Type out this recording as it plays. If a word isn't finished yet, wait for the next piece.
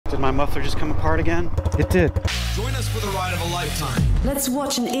Did my muffler just come apart again? It did. Join us for the ride of a lifetime. Let's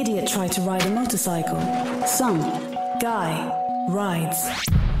watch an idiot try to ride a motorcycle. Some guy rides.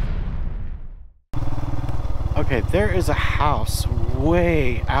 Okay, there is a house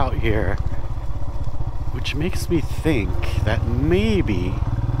way out here, which makes me think that maybe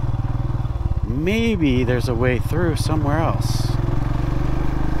there's a way through somewhere else.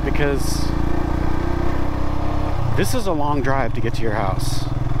 Because this is a long drive to get to your house.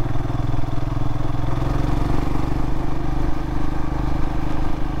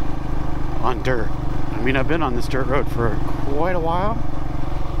 On dirt. I mean, I've been on this dirt road for quite a while,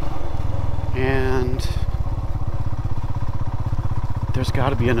 and there's got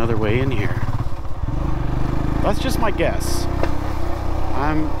to be another way in here. That's just my guess.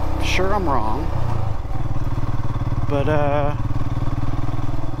 I'm sure I'm wrong, but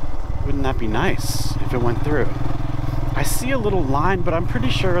wouldn't that be nice if it went through? I see a little line, but I'm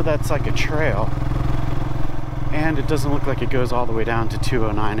pretty sure that's like a trail, and it doesn't look like it goes all the way down to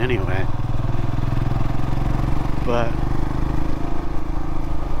 209 anyway. But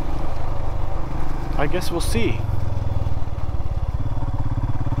I guess we'll see.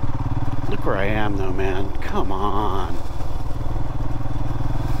 Look where I am though, man. Come on.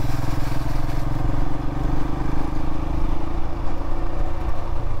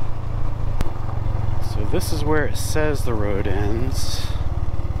 So this is where it says the road ends.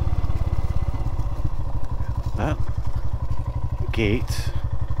 That gate.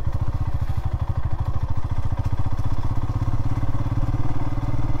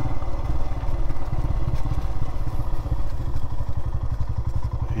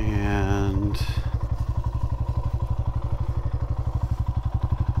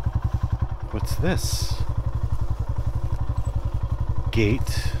 What's this?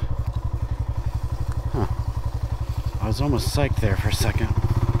 Gate. Huh. I was almost psyched there for a second.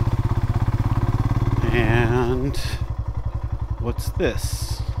 And what's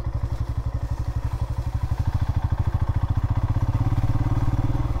this?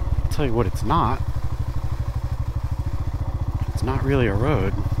 I'll tell you what it's not. It's not really a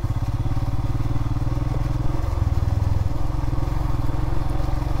road.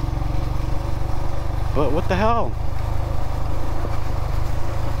 But what the hell?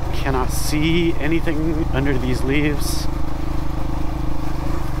 Cannot see anything under these leaves.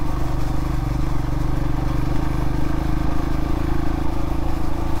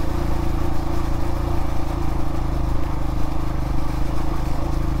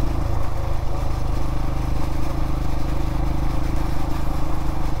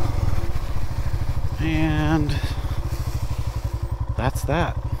 And that's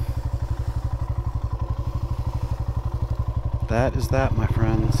that. That is that, my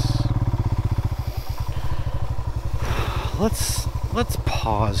friends. Let's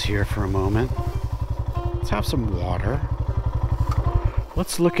pause here for a moment. Let's have some water.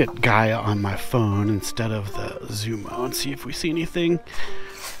 Let's look at Gaia on my phone instead of the Zumo and see if we see anything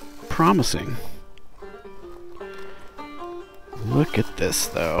promising. Look at this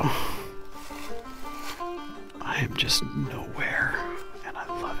though. I am just nowhere, and I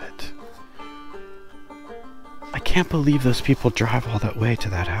love it. I can't believe those people drive all that way to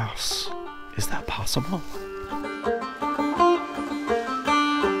that house. Is that possible?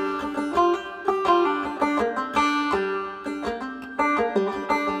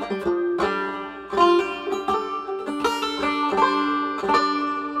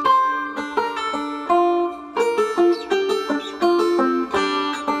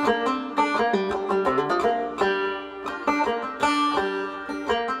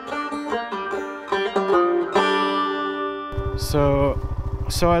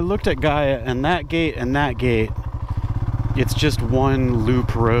 So I looked at Gaia, and that gate, it's just one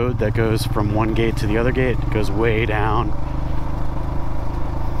loop road that goes from one gate to the other gate. It goes way down.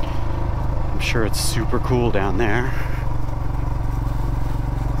 I'm sure it's super cool down there.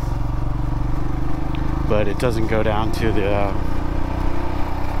 But it doesn't go down to the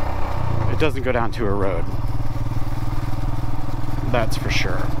it doesn't go down to a road. That's for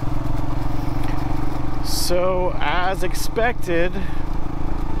sure. So as expected,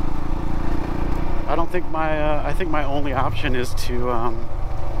 I think my only option is to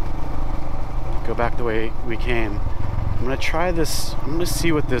go back the way we came. I'm gonna try this. I'm gonna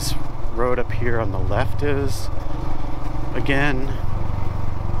see what this road up here on the left is. Again,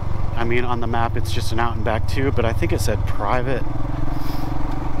 I mean, on the map it's just an out and back too, but I think it said private.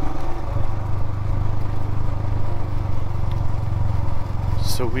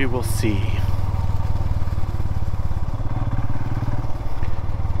 So we will see.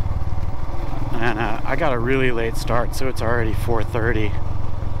 And I got a really late start, so it's already 4:30.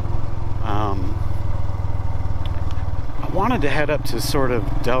 I wanted to head up to sort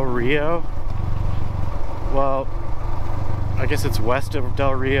of Del Rio. Well, I guess it's west of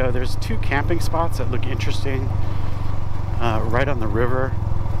Del Rio. There's 2 camping spots that look interesting right on the river.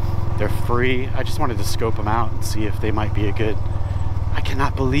 They're free. I just wanted to scope them out and see if they might be a good... I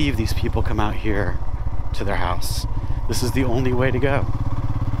cannot believe these people come out here to their house. This is the only way to go.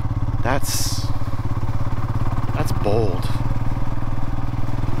 That's bold.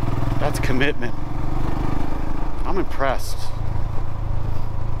 That's commitment. I'm impressed.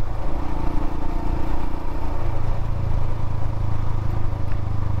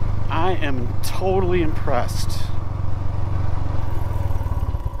 I am totally impressed.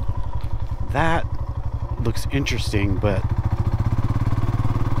 That looks interesting, but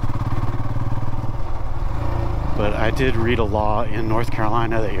I did read a law in North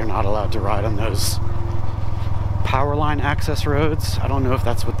Carolina that you're not allowed to ride on those power line access roads. I don't know if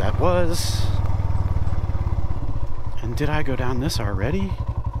that's what that was. And did I go down this already?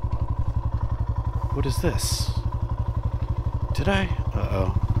 What is this? Did I?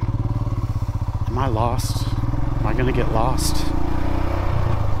 Uh-oh. Am I lost? Am I gonna get lost?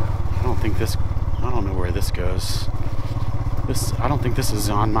 I don't know where this goes. I don't think this is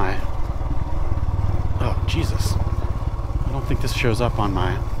on my... Oh, Jesus. I don't think this shows up on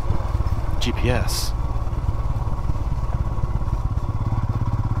my GPS.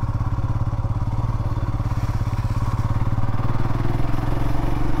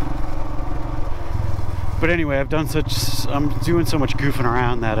 But anyway, I'm doing so much goofing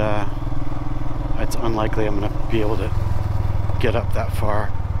around that it's unlikely I'm gonna be able to get up that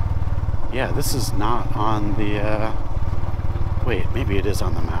far. Yeah, this is not on the, wait, maybe it is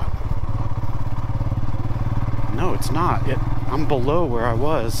on the map. No, it's not. I'm below where I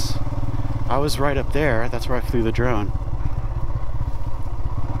was. I was right up there. That's where I flew the drone.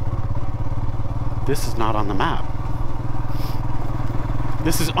 This is not on the map.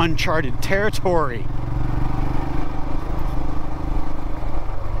 This is uncharted territory.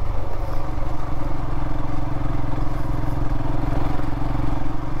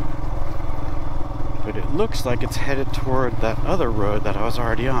 But it looks like it's headed toward that other road that I was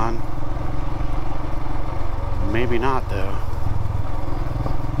already on. Maybe not, though.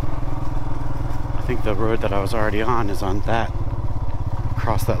 I think the road that I was already on is on that,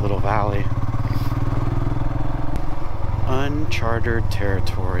 across that little valley. Uncharted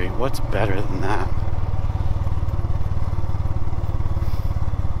territory. What's better than that?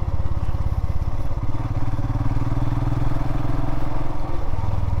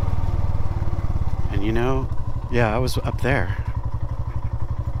 And you know, yeah, I was up there.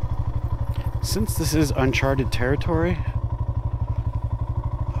 Since this is uncharted territory,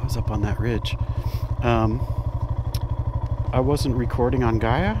 I was up on that ridge. I wasn't recording on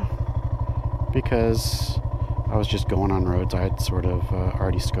Gaia because I was just going on roads I had sort of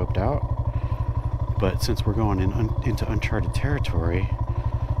already scoped out. But since we're going into uncharted territory,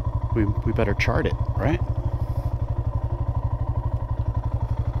 we better chart it, right?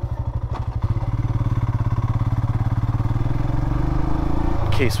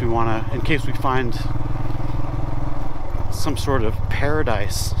 In case we find some sort of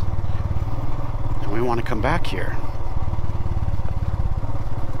paradise and we want to come back here.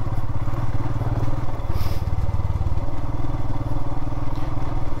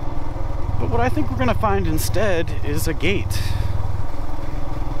 But what I think we're going to find instead is a gate.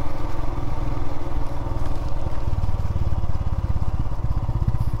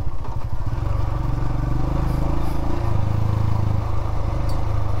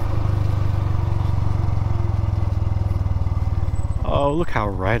 Oh, look how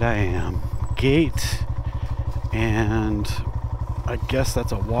right I am. Gate, and I guess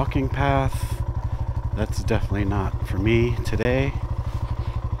that's a walking path. That's definitely not for me today.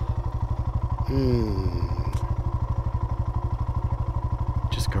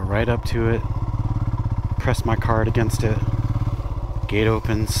 Just go right up to it, press my card against it, gate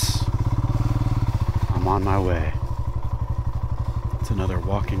opens, I'm on my way. It's another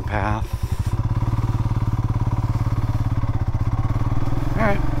walking path.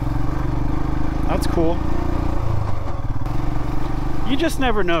 Alright, that's cool. You just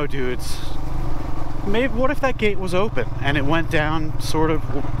never know, dudes. Maybe, what if that gate was open and it went down sort of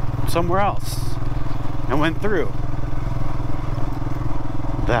somewhere else and went through?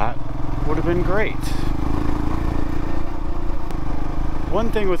 That would have been great.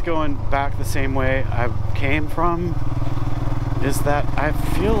 One thing with going back the same way I came from is that I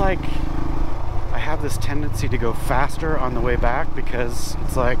feel like I have this tendency to go faster on the way back because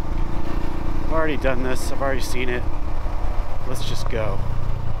it's like, I've already done this, I've already seen it, let's just go.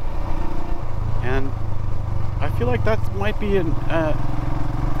 feel like that might be an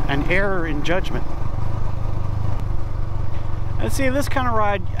error in judgment. And see, this kind of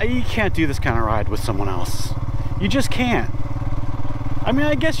ride, you can't do this kind of ride with someone else. You just can't. I mean,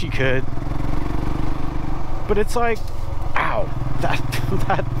 I guess you could, but it's like, ow, that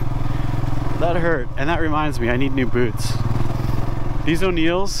hurt. And that reminds me, I need new boots. These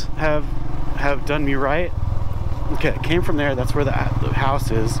O'Neills have done me right. Okay, it came from there. That's where the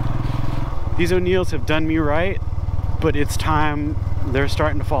house is. These O'Neills have done me right, but it's time. They're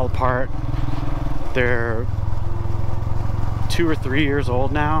starting to fall apart. They're 2 or 3 years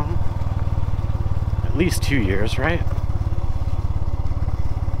old now. At least 2 years, right?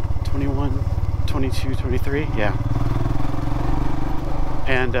 21, 22, 23, yeah.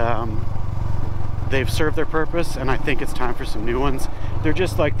 And they've served their purpose, and I think it's time for some new ones. They're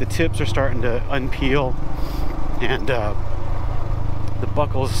just like, the tips are starting to unpeel, and the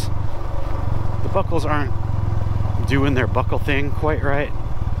buckles aren't doing their buckle thing quite right.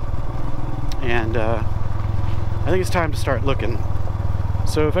 And I think it's time to start looking.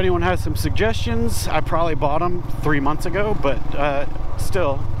 So if anyone has some suggestions, I probably bought them 3 months ago, but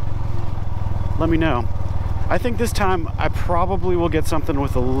still, let me know. I think this time I probably will get something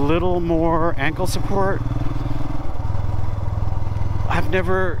with a little more ankle support. I've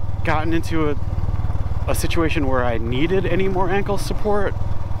never gotten into a situation where I needed any more ankle support,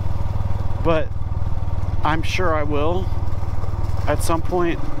 but I'm sure I will at some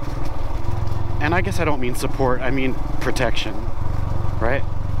point. And I guess I don't mean support, I mean protection, right?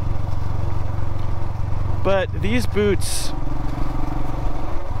 But these boots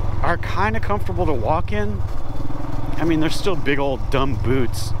are kind of comfortable to walk in. I mean, they're still big old dumb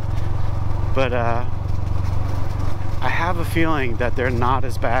boots, but I have a feeling that they're not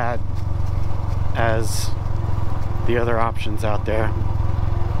as bad as the other options out there.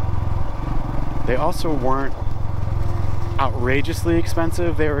 They also weren't outrageously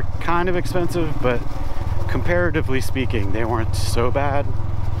expensive. They were kind of expensive, but comparatively speaking, they weren't so bad.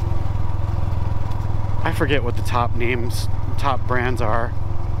 I forget what the top brands are.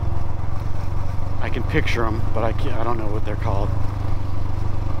 I can picture them, but I don't know what they're called.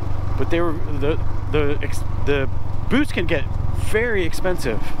 But they were the boots can get very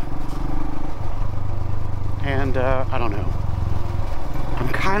expensive, and I don't know. I'm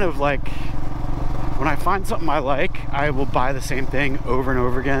kind of like, when I find something I like, I will buy the same thing over and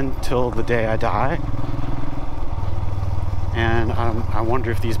over again till the day I die. And I wonder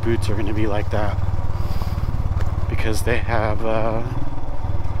if these boots are going to be like that, because they have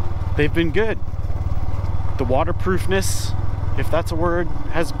they've been good. The waterproofness, if that's a word,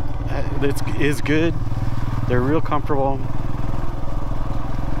 is good. They're real comfortable.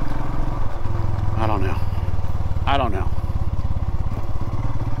 I don't know.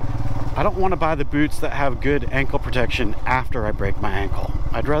 I don't want to buy the boots that have good ankle protection after I break my ankle.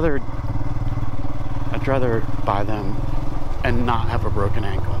 I'd rather buy them and not have a broken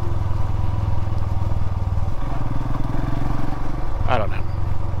ankle. I don't know.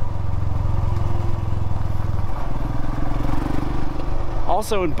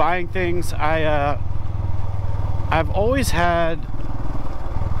 Also, in buying things, I've always had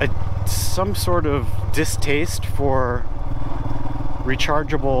some sort of distaste for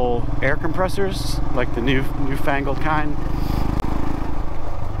rechargeable air compressors, like the newfangled kind,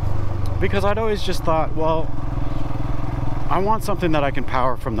 because I'd always just thought, well, I want something that I can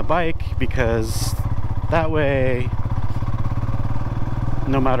power from the bike, because that way,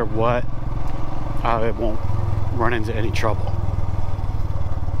 no matter what, I won't run into any trouble.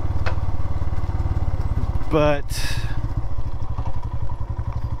 But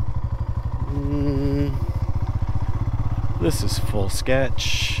this is full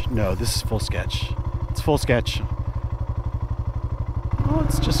sketch. No, this is full sketch. It's full sketch. Well,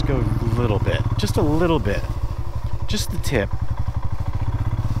 let's just go a little bit. Just a little bit. Just the tip.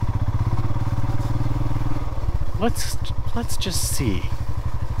 Let's just see.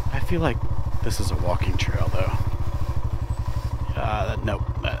 I feel like this is a walking trail, though. Nope.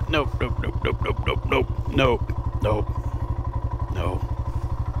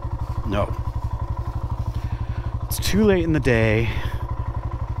 No. It's too late in the day.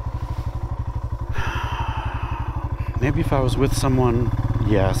 Maybe if I was with someone,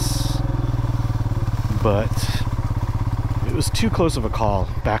 yes. But it was too close of a call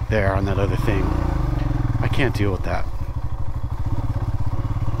back there on that other thing. I can't deal with that.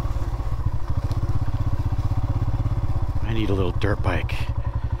 I need a little dirt bike.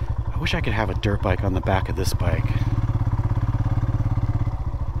 I wish I could have a dirt bike on the back of this bike.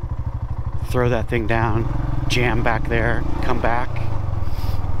 Throw that thing down, jam back there, come back.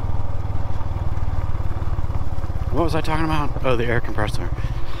 What was I talking about? Oh, the air compressor.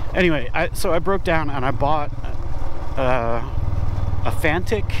 Anyway, so I broke down and I bought a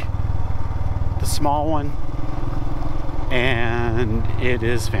Fantic, the small one, and it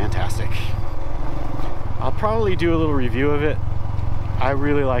is fantastic. I'll probably do a little review of it. I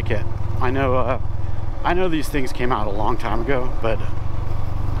really like it. I know these things came out a long time ago, but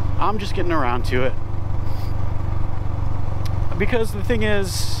I'm just getting around to it. Because the thing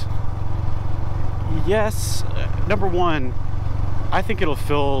is, yes, number one, I think it'll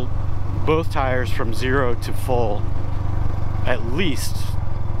fill both tires from 0 to full at least,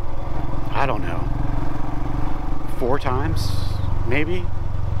 I don't know, 4 times, maybe.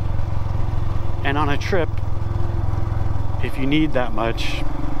 And on a trip, if you need that much,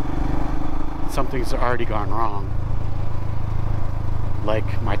 something's already gone wrong.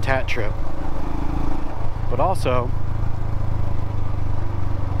 Like my Tat trip. But also,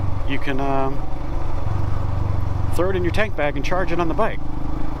 you can throw it in your tank bag and charge it on the bike,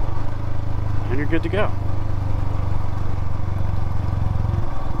 and you're good to go.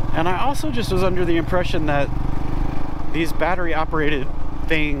 And I also just was under the impression that these battery operated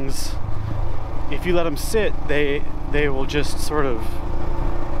things, if you let them sit, they will just sort of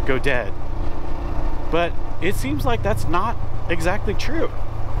go dead. But it seems like that's not exactly true.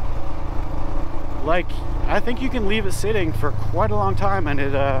 Like, I think you can leave it sitting for quite a long time, and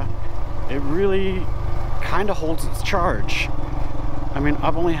it really kind of holds its charge. I mean,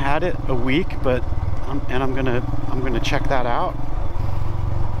 I've only had it a week, but I'm gonna check that out.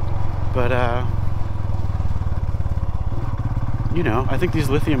 But you know, I think these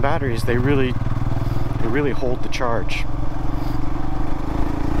lithium batteries, they really hold the charge.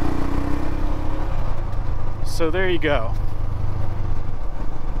 So there you go.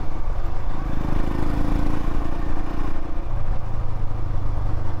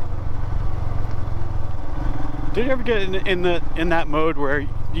 Did you ever get in that mode where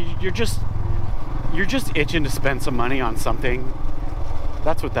you're just itching to spend some money on something?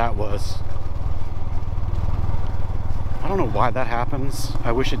 That's what that was. I don't know why that happens.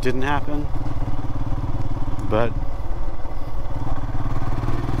 I wish it didn't happen. But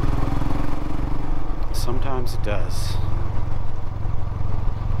sometimes it does.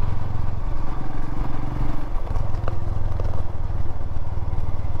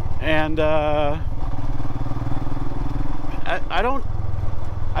 And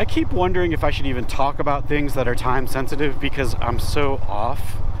I keep wondering if I should even talk about things that are time sensitive, because I'm so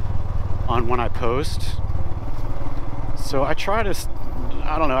off on when I post. So I try to,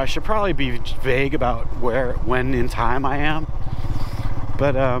 I don't know, I should probably be vague about when in time I am.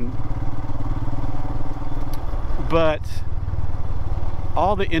 But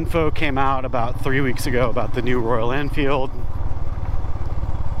all the info came out about 3 weeks ago about the new Royal Enfield.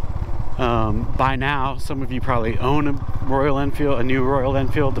 By now, some of you probably own a Royal Enfield, a new Royal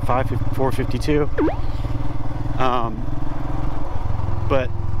Enfield, the 452. But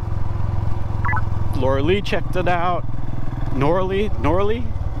Laura Lee checked it out. Nora Lee?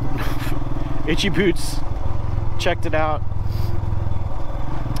 Itchy Boots checked it out.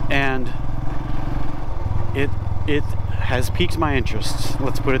 And it has piqued my interest.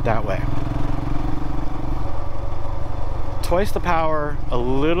 Let's put it that way. Twice the power, a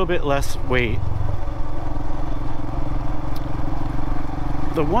little bit less weight.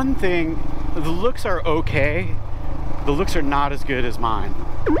 The one thing, the looks are okay. The looks are not as good as mine.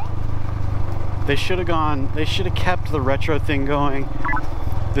 They should have kept the retro thing going.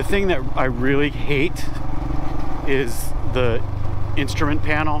 The thing that I really hate is the instrument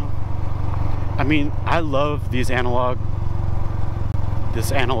panel. I mean, I love this analog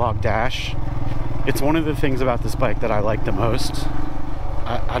dash. It's one of the things about this bike that I like the most.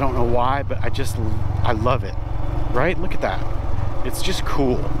 I don't know why, but I love it. Right? Look at that. It's just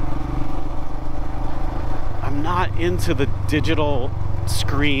cool. I'm not into the digital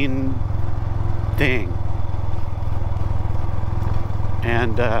screen thing.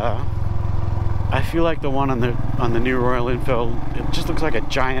 And I feel like the one on the new Royal Enfield, it just looks like a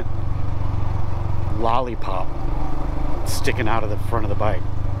giant lollipop sticking out of the front of the bike.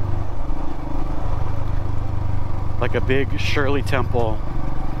 Like a big Shirley Temple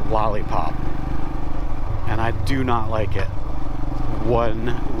lollipop. And I do not like it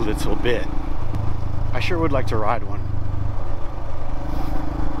one little bit. I sure would like to ride one.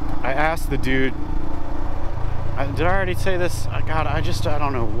 I asked the dude, did I already say this? I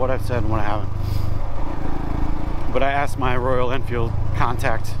don't know what I've said and what I haven't. But I asked my Royal Enfield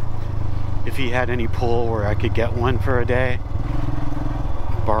contact if he had any pull where I could get one for a day,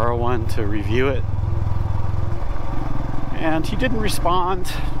 borrow one to review it. And he didn't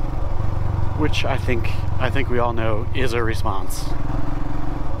respond, which I think we all know is a response.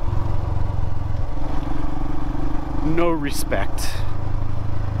 No respect.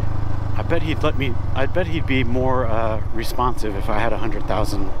 I bet he'd be more responsive if I had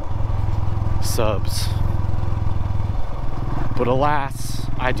 100,000 subs. But alas,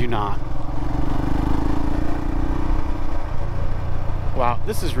 I do not. Wow,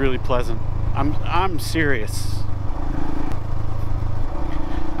 this is really pleasant. I'm serious.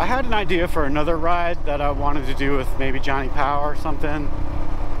 I had an idea for another ride that I wanted to do with maybe Johnny Powell or something,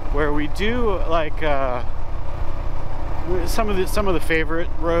 where we do like some of the favorite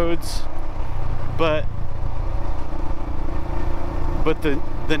roads, but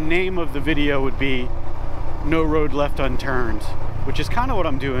the name of the video would be No Road Left Unturned, which is kind of what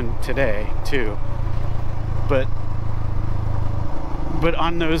I'm doing today too. But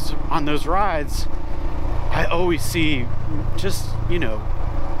on those rides, I always see just, you know,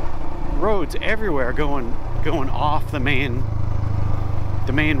 roads everywhere going off the main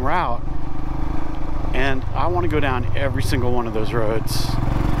route, and I want to go down every single one of those roads.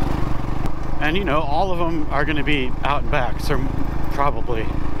 And you know, all of them are going to be out and back, so probably,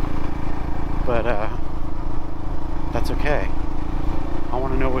 but that's okay. I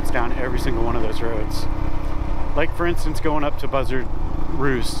want to know what's down every single one of those roads. Like for instance, going up to Buzzard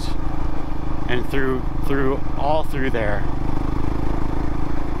Roost and all through there.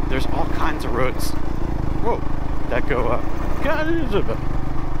 There's all kinds of roads, whoa, that go up.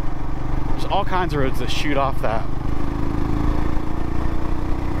 There's all kinds of roads that shoot off that.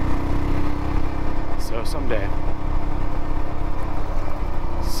 So someday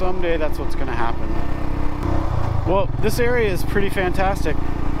that's what's gonna happen. Well, this area is pretty fantastic.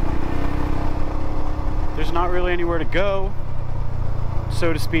 There's not really anywhere to go,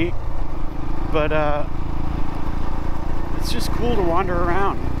 so to speak, but it's just cool to wander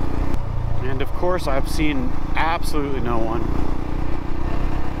around. And of course, I've seen absolutely no one.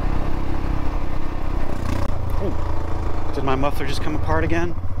 Oh, did my muffler just come apart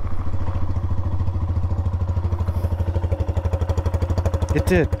again? It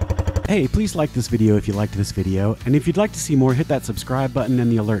did. Hey, please like this video if you liked this video, and if you'd like to see more, hit that subscribe button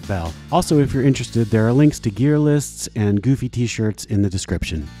and the alert bell. Also, if you're interested, there are links to gear lists and goofy t-shirts in the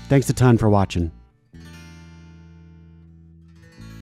description. Thanks a ton for watching.